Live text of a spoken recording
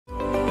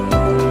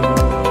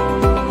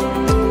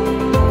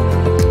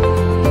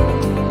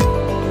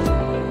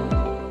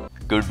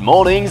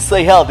Morning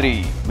Sahyadri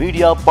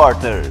media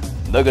partner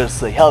नगर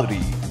Sahyadri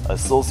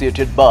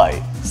associated bye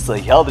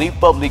Sahyadri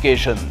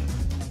publication.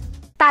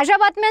 ताज्या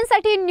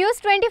बातम्यांसाठी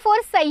news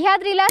 24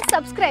 सह्याद्रीला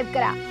subscribe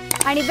करा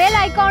आणि बेल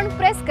आयकॉन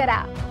प्रेस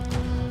करा।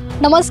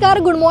 नमस्कार,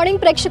 गुड मॉर्निंग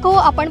प्रेक्षको,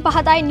 आपण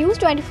पाहताय news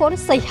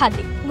 24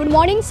 Sahyadri. Good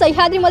morning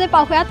Sahyadri मध्ये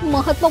पाहूयात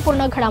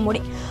महत्त्वपूर्ण घडामोडी।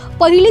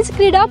 पहिलीच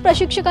क्रीडा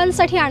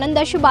प्रशिक्षकांसाठी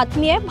आनंदाची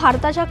बातमी आहे।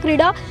 भारताच्या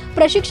क्रीडा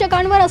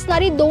प्रशिक्षकांवर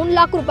असणारी 2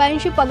 लाख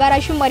रुपयांची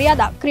पगाराची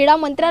मर्यादा क्रीडा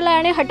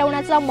मंत्रालयाने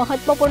हटवण्याचा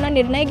महत्त्वपूर्ण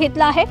निर्णय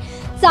घेतला आहे।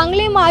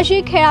 चांगले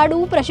माजी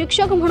खेळाडू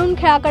प्रशिक्षक म्हणून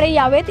खेळाकडे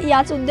यावेत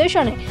याच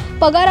उद्देशाने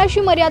पगाराची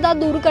मर्यादा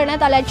दूर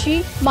करण्यात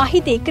आल्याची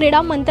माहिती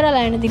क्रीडा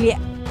मंत्रालयाने दिली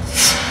आहे।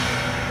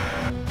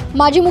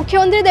 माजी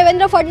मुख्यमंत्री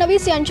देवेंद्र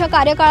फडणवीस यांच्या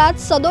कार्यकाळात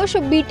सदोष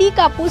बीटी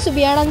कापूस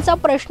बियाणांचा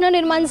प्रश्न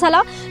निर्माण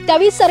झाला।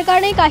 त्यावेळी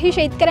सरकारने काही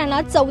शेतकऱ्यांना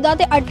 14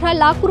 ते 18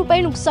 लाख रुपये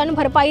नुकसान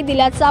भरपाई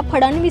दिल्याचा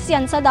फडणवीस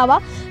यांचा दावा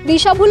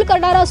दिशाभूल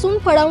करणारा असून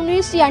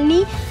फडणवीस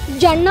यांनी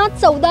ज्यांना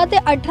 14 ते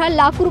 18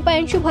 लाख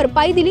रुपयांची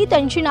भरपाई दिली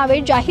त्यांची नावे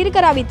जाहीर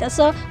करावीत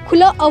असं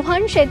खुलं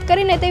आव्हान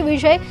शेतकरी नेते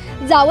विजय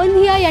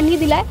जावंधिया यांनी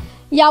दिलंय।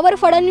 यावर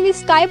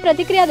फडणवीस काय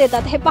प्रतिक्रिया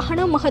देतात हे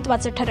पाहणं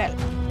महत्त्वाचं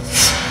ठरेल।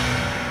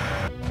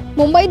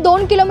 मुंबईत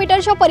 2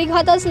 किलोमीटरच्या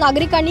परिघातच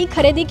नागरिकांनी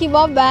खरेदी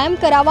किंवा व्यायाम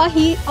करावा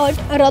ही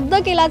अट रद्द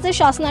केल्याचे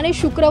शासनाने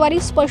शुक्रवारी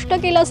स्पष्ट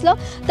केलं असलं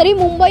तरी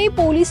मुंबई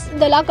पोलीस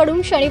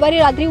दलाकडून शनिवारी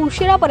रात्री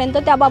उशिरापर्यंत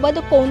त्याबाबत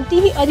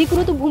कोणतीही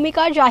अधिकृत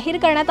भूमिका जाहीर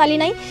करण्यात आली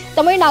नाही।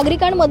 त्यामुळे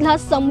नागरिकांमधला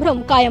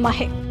संभ्रम कायम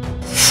आहे।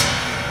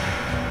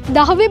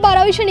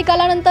 10वी-12वीच्या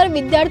निकालानंतर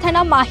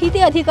विद्यार्थ्यांना माहिती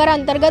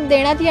अधिकारांतर्गत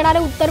देण्यात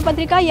येणाऱ्या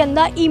उत्तरपत्रिका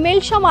यंदा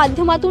ईमेलच्या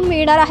माध्यमातून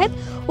मिळणार आहेत।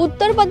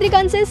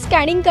 उत्तरपत्रिकांचे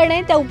स्कॅनिंग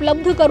करणे, त्या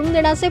उपलब्ध करून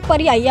देण्याचे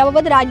पर्याय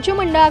याबाबत राज्य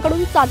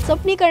मंडळाकडून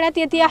चाचपणी करण्यात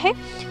येते आहे।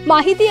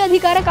 माहिती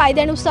अधिकार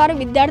कायद्यानुसार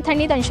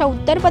विद्यार्थ्यांनी त्यांच्या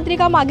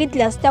उत्तरपत्रिका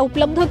मागितल्यास त्या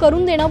उपलब्ध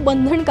करून देणं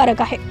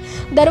बंधनकारक आहे।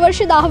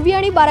 दरवर्षी 10वी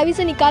आणि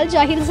 12वीचे निकाल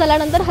जाहीर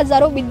झाल्यानंतर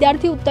हजारो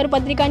विद्यार्थी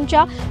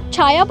उत्तरपत्रिकांच्या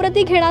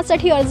छायाप्रती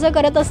घेण्यासाठी अर्ज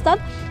करत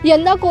असतात।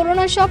 यंदा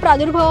कोरोनाच्या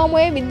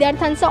प्रादुर्भावामुळे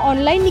विद्यार्थ्यांचा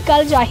ऑनलाईन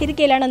निकाल जाहीर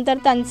केल्यानंतर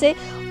त्यांचे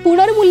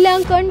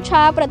पुनर्मूल्यांकन,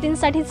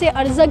 छायाप्रतींसाठीचे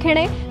अर्ज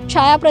घेणे,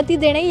 छायाप्रती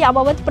देणे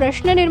याबाबत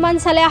प्रश्न निर्माण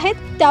झाले आहेत।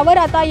 त्यावर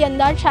आता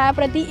यंदा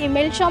छायाप्रती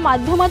ईमेलच्या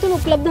माध्यमातून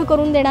उपलब्ध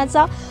करून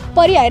देण्याचा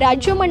पर्याय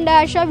राज्य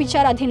मंडळाच्या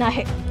विचाराधीन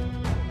आहे।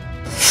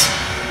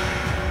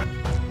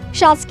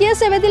 शासकीय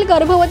सेवेतील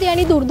गर्भवती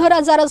आणि दुर्धर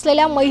आजार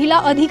असलेल्या महिला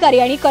अधिकारी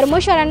आणि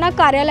कर्मचाऱ्यांना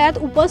कार्यालयात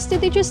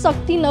उपस्थितीची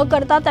सक्ती न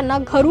करता त्यांना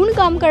घरून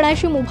काम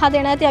करण्याची मुभा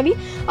देण्यात यावी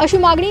अशी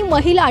मागणी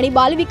महिला आणि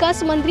बाल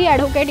विकास मंत्री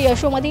ॲडव्होकेट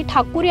यशोमती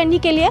ठाकूर यांनी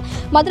केली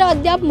आहे। मात्र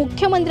अद्याप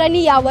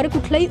मुख्यमंत्र्यांनी यावर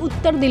कुठलंही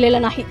उत्तर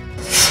दिलेलं नाही।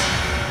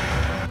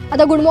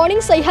 आता गुड मॉर्निंग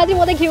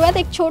सह्याद्रीमध्ये घेऊयात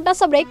एक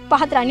छोटासा ब्रेक।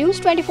 पाहत राहा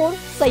न्यूज 24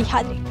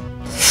 सह्याद्री।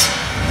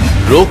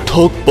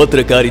 रोखोक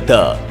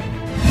पत्रकारिता,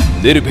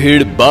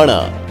 निर्भीड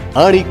बाणा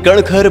आणि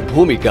कणखर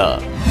भूमिका,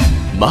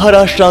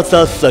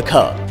 महाराष्ट्राचा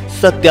सखा,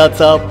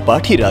 सत्याचा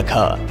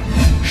पाठीराखा,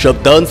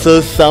 शब्दांचं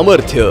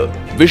सामर्थ्य,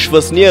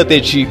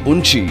 विश्वसनीयतेची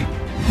उंची,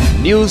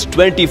 न्यूज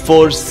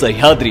 24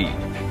 सह्याद्री।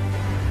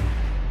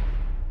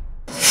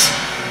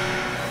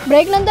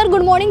 ब्रेक नंतर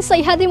गुड मॉर्निंग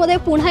सह्याद्रीमध्ये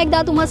पुन्हा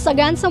एकदा तुम्हा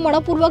सगळ्यांचं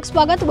मनपूर्वक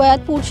स्वागत।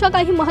 वयात पुढच्या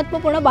काही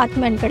महत्त्वपूर्ण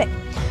बातम्यांकडे।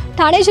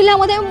 ठाणे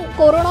जिल्ह्यामध्ये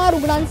कोरोना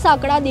रुग्णांचा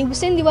आकडा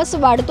दिवसेंदिवस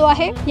वाढतो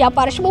आहे। या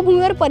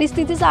पार्श्वभूमीवर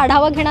परिस्थितीचा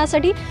आढावा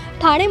घेण्यासाठी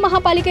ठाणे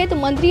महापालिकेत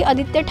मंत्री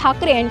आदित्य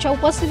ठाकरे यांच्या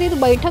उपस्थितीत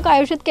बैठक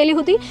आयोजित केली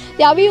होती।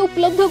 यावेळी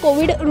उपलब्ध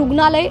कोविड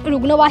रुग्णालय,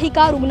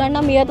 रुग्णवाहिका,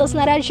 रुग्णांना मिळत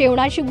असणाऱ्या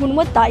जेवणाची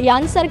गुणवत्ता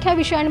यांसारख्या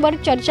विषयांवर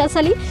चर्चा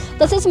झाली।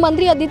 तसेच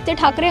मंत्री आदित्य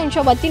ठाकरे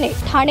यांच्या वतीने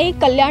ठाणे,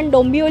 कल्याण,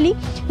 डोंबिवली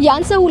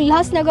यांसह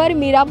उल्हासनगर,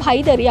 मीरा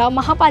भाईदर या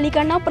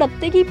महापालिकांना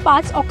प्रत्येकी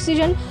 5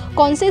 ऑक्सिजन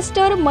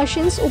कॉन्सेस्टर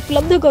मशीन्स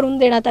उपलब्ध करून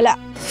देण्यात आल्या।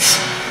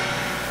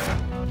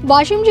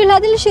 वाशिम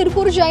जिल्ह्यातील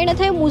शिरपूर जैन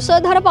येथे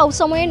मुसळधार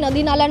पावसामुळे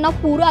नदी नाल्यांना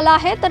पूर आला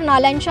आहे, तर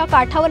नाल्यांच्या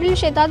काठावरील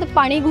शेतात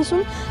पाणी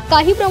घुसून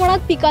काही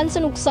प्रमाणात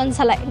पिकांचं नुकसान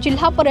झालंय।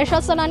 जिल्हा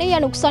प्रशासनाने या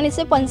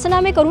नुकसानीचे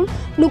पंचनामे करून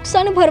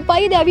नुकसान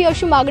भरपाई द्यावी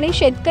अशी मागणी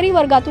शेतकरी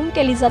वर्गातून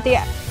केली जाते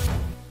आहे।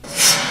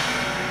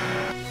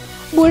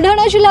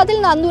 बुलढाणा जिल्ह्यातील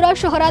नांदुरा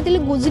शहरातील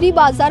गुजरी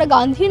बाजार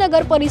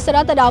गांधीनगर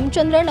परिसरात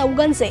रामचंद्र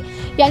नवगंजे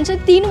यांची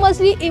 3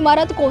 मजली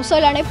इमारत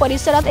कोसळल्याने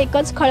परिसरात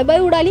एकच खळबळ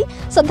उडाली।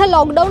 सध्या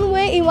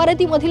लॉकडाऊनमुळे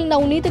इमारतीमधील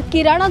नवनीत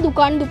किराणा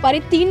दुकान दुपारी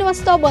 3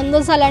 वाजता बंद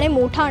झाल्याने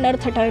मोठा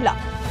अनर्थ टळला।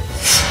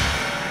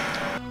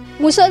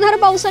 मुसळधार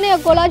पावसाने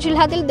अकोला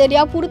जिल्ह्यातील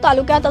दर्यापूर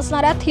तालुक्यात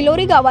असणाऱ्या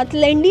थिलोरी गावात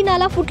लेंडी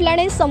नाला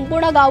फुटल्याने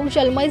संपूर्ण गाव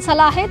जलमय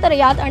झाला आहे, तर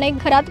यात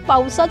अनेक घरात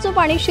पावसाचं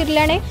पाणी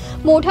शिरल्याने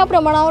मोठ्या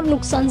प्रमाणावर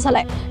नुकसान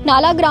झालंय।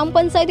 नाला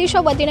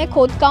ग्रामपंचायतीच्या वतीने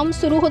खोदकाम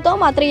सुरू होतं,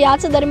 मात्र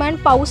याच दरम्यान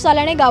पाऊस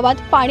आल्याने गावात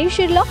पाणी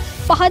शिरलं।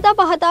 पाहता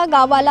पाहता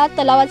गावाला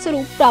तलावाचं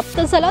रूप प्राप्त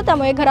झालं,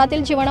 त्यामुळे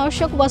घरातील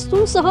जीवनावश्यक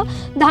वस्तूंसह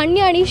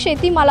धान्य आणि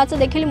शेतीमालाचं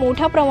देखील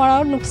मोठ्या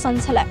प्रमाणावर नुकसान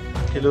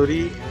झालंय।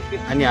 थिलोरी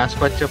आणि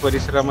आसपासच्या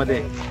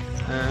परिसरामध्ये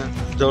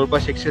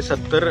जवळपास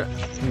 170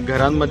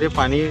 घरांमध्ये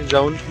पाणी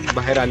जाऊन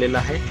बाहेर आलेलं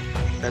आहे।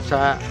 त्याचा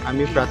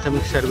आम्ही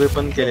प्राथमिक सर्वे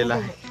पण केलेला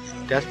आहे।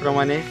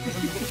 त्याचप्रमाणे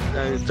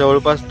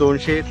जवळपास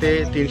 200 ते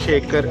 300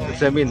 एकर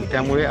जमीन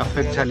त्यामुळे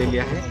अफेक्ट झालेली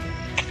आहे।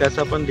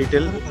 त्याचा पण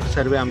डिटेल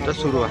सर्वे आमचा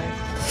सुरू आहे।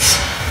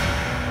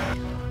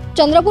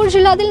 चंद्रपूर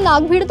जिल्ह्यातील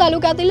नागभीड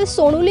तालुक्यातील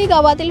सोनुली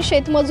गावातील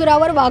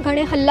शेतमजुरावर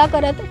वाघाने हल्ला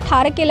करत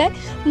ठार केलाय।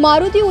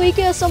 मारुती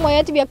उईके असं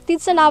मयत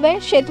व्यक्तीचं नाव आहे।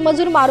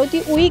 शेतमजूर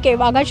मारुती उईके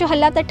वाघाच्या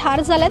हल्ल्यात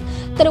ठार झालेत,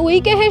 तर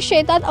उईके हे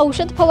शेतात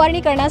औषध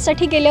फवारणी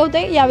करण्यासाठी गेले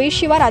होते। यावेळी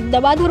शिवारात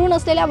दबा धरून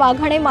असलेल्या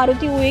वाघाने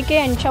मारुती उईके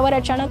यांच्यावर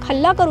अचानक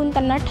हल्ला करून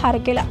त्यांना ठार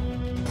केला।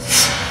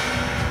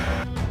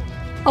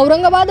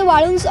 औरंगाबाद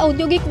वाळुंज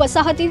औद्योगिक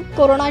वसाहतीत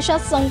कोरोनाच्या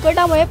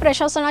संकटामुळे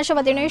प्रशासनाच्या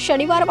वतीने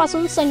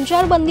शनिवारपासून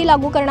संचारबंदी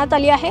लागू करण्यात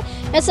आली आहे।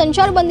 या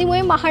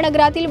संचारबंदीमुळे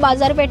महानगरातील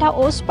बाजारपेठा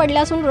ओस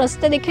पडल्या असून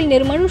रस्ते देखील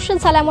निर्मनुष्य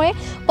झाल्यामुळे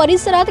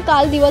परिसरात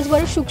काल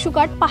दिवसभर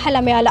शुकशुकाट पाहायला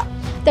मिळाला।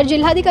 तर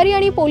जिल्हाधिकारी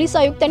आणि पोलीस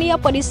आयुक्तांनी या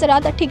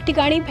परिसरात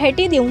ठिकठिकाणी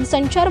भेटी देऊन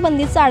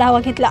संचारबंदीचा आढावा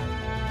घेतला।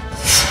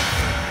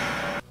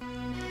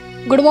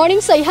 गुड मॉर्निंग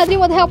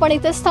सह्याद्रीमध्ये आपण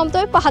इथेच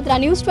थांबतोय। पाहत राहा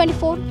न्यूज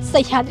 24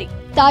 सह्याद्री।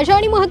 ताज्या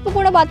आणि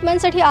महत्त्वपूर्ण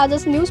बातम्यांसाठी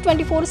आजच न्यूज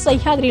 24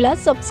 सह्याद्रीला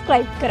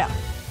सबस्क्राइब करा।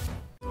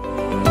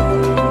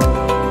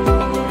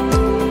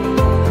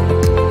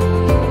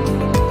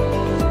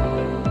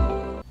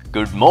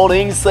 Good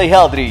morning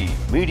Sahyadri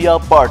media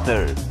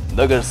partner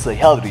Nagar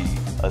Sahyadri,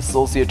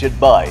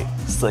 associated by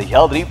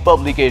Sahyadri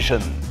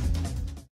Publication।